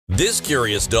This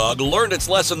curious dog learned its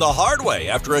lesson the hard way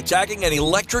after attacking an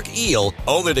electric eel,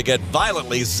 only to get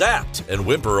violently zapped and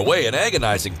whimper away in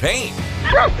agonizing pain.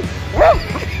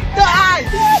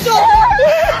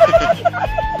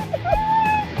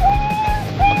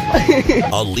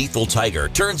 A lethal tiger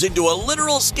turns into a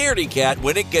literal scaredy cat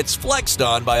when it gets flexed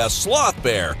on by a sloth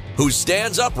bear who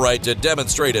stands upright to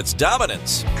demonstrate its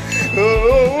dominance.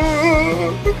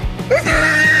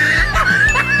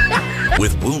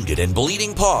 With wounded and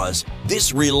bleeding paws,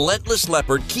 this relentless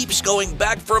leopard keeps going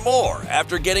back for more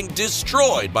after getting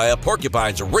destroyed by a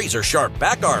porcupine's razor-sharp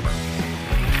back armor.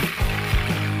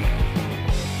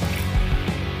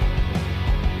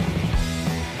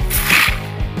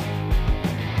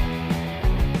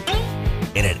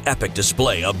 In an epic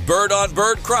display of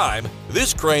bird-on-bird crime,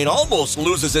 this crane almost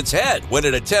loses its head when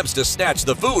it attempts to snatch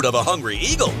the food of a hungry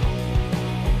eagle.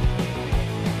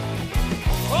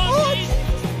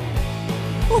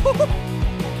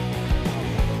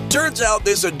 Turns out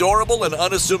this adorable and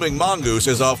unassuming mongoose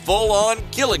is a full-on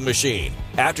killing machine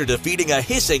after defeating a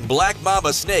hissing black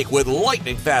mama snake with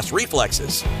lightning-fast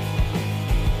reflexes.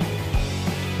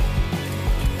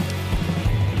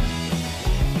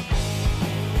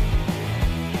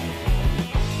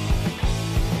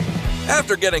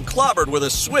 After getting clobbered with a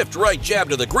swift right jab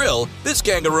to the grill, this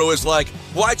kangaroo is like,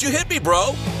 "Why'd you hit me,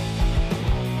 bro?"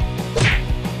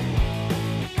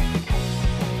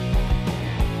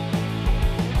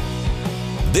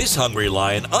 This hungry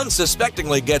lion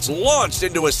unsuspectingly gets launched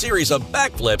into a series of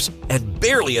backflips and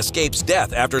barely escapes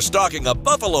death after stalking a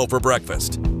buffalo for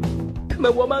breakfast.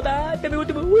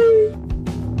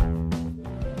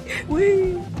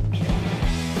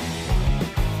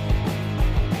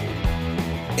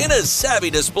 In a savvy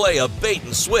display of bait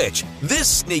and switch, this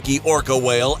sneaky orca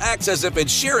whale acts as if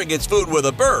it's sharing its food with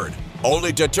a bird,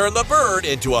 only to turn the bird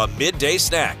into a midday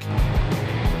snack.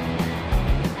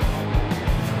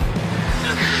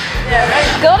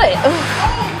 Got it!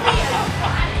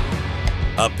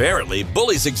 Apparently,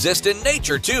 bullies exist in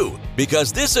nature too,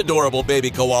 because this adorable baby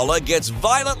koala gets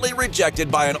violently rejected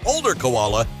by an older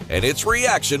koala, and its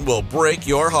reaction will break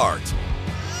your heart.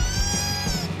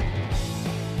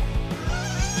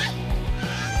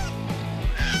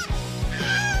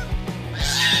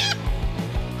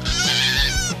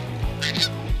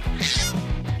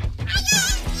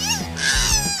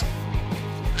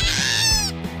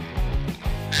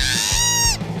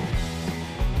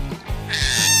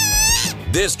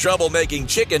 This troublemaking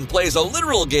chicken plays a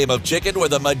literal game of chicken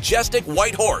with a majestic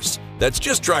white horse that's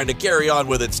just trying to carry on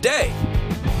with its day.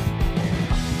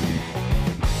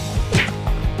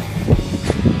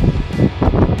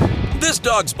 This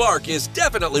dog's bark is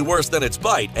definitely worse than its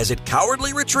bite as it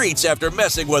cowardly retreats after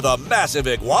messing with a massive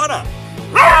iguana.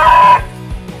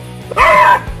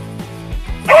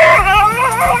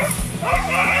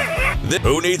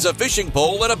 Who needs a fishing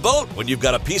pole and a boat when you've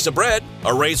got a piece of bread,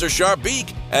 a razor-sharp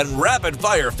beak, and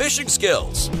rapid-fire fishing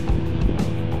skills?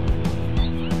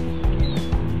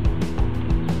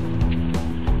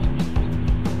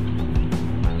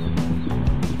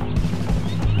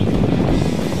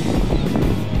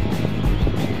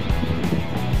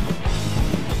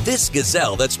 This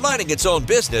gazelle that's minding its own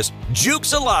business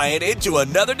jukes a lion into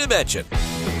another dimension.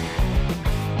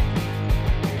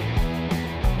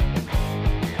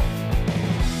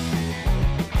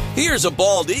 Here's a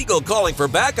bald eagle calling for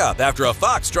backup after a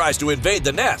fox tries to invade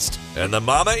the nest, and the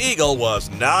mama eagle was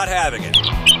not having it.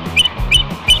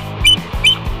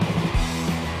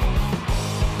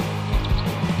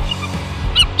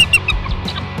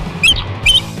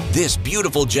 This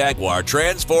beautiful jaguar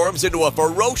transforms into a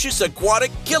ferocious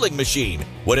aquatic killing machine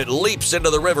when it leaps into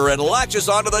the river and latches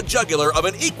onto the jugular of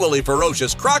an equally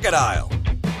ferocious crocodile.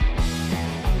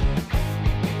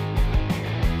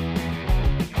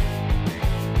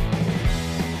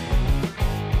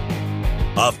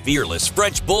 A fearless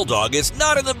French bulldog is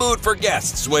not in the mood for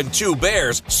guests when two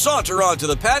bears saunter onto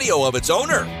the patio of its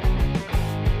owner.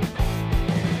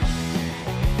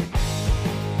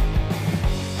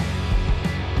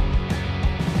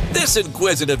 This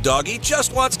inquisitive doggy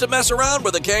just wants to mess around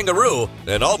with a kangaroo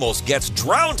and almost gets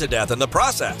drowned to death in the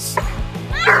process.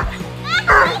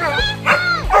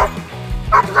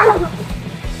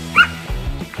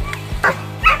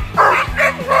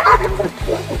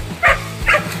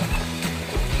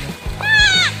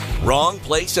 Wrong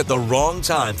place at the wrong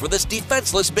time for this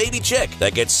defenseless baby chick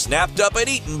that gets snapped up and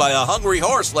eaten by a hungry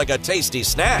horse like a tasty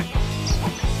snack.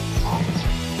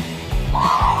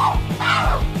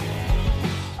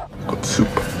 Soup.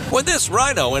 When this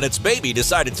rhino and its baby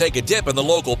decide to take a dip in the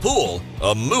local pool,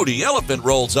 a moody elephant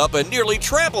rolls up and nearly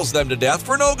tramples them to death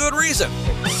for no good reason.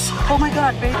 Oh my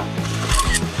God, baby.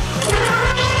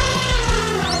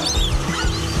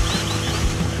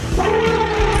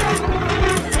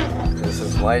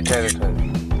 My territory.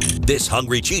 This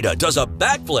hungry cheetah does a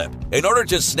backflip in order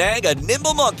to snag a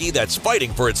nimble monkey that's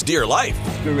fighting for its dear life.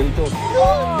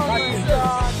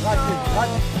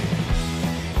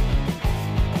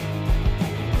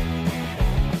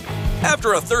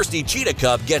 After a thirsty cheetah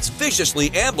cub gets viciously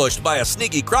ambushed by a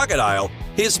sneaky crocodile,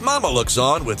 his mama looks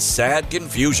on with sad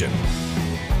confusion.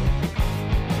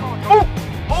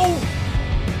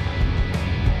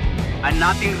 And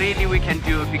nothing really we can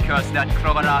do because that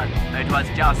crocodile, it was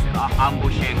just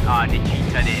ambushing the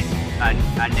cheetah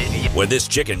there. When this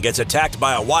chicken gets attacked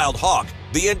by a wild hawk,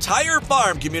 the entire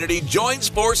farm community joins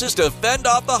forces to fend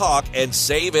off the hawk and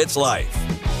save its life.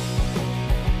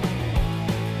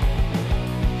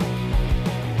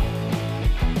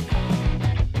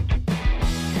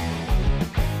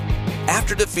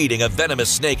 After defeating a venomous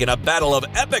snake in a battle of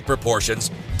epic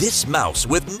proportions, this mouse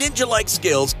with ninja-like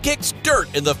skills kicks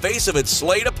dirt in the face of its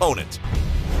slayed opponent.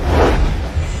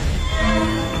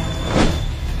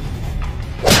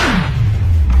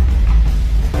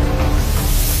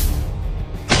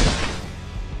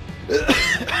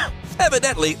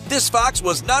 Evidently, this fox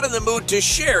was not in the mood to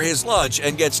share his lunch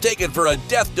and gets taken for a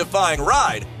death-defying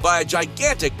ride by a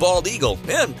gigantic bald eagle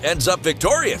and ends up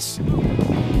victorious.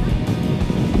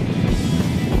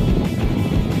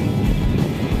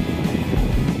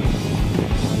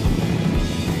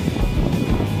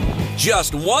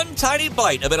 Just one tiny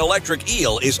bite of an electric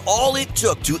eel is all it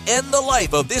took to end the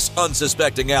life of this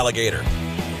unsuspecting alligator.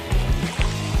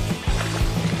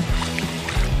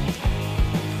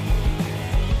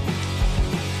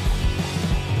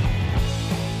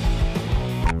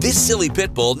 This silly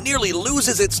pit bull nearly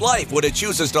loses its life when it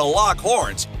chooses to lock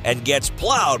horns and gets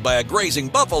plowed by a grazing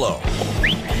buffalo.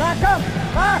 Back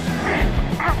up!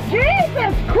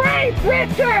 Jesus Christ,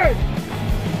 Richard!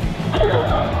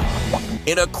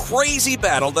 In a crazy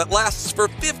battle that lasts for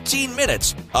 15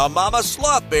 minutes, a mama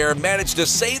sloth bear managed to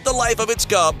save the life of its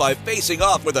cub by facing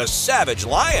off with a savage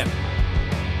lion.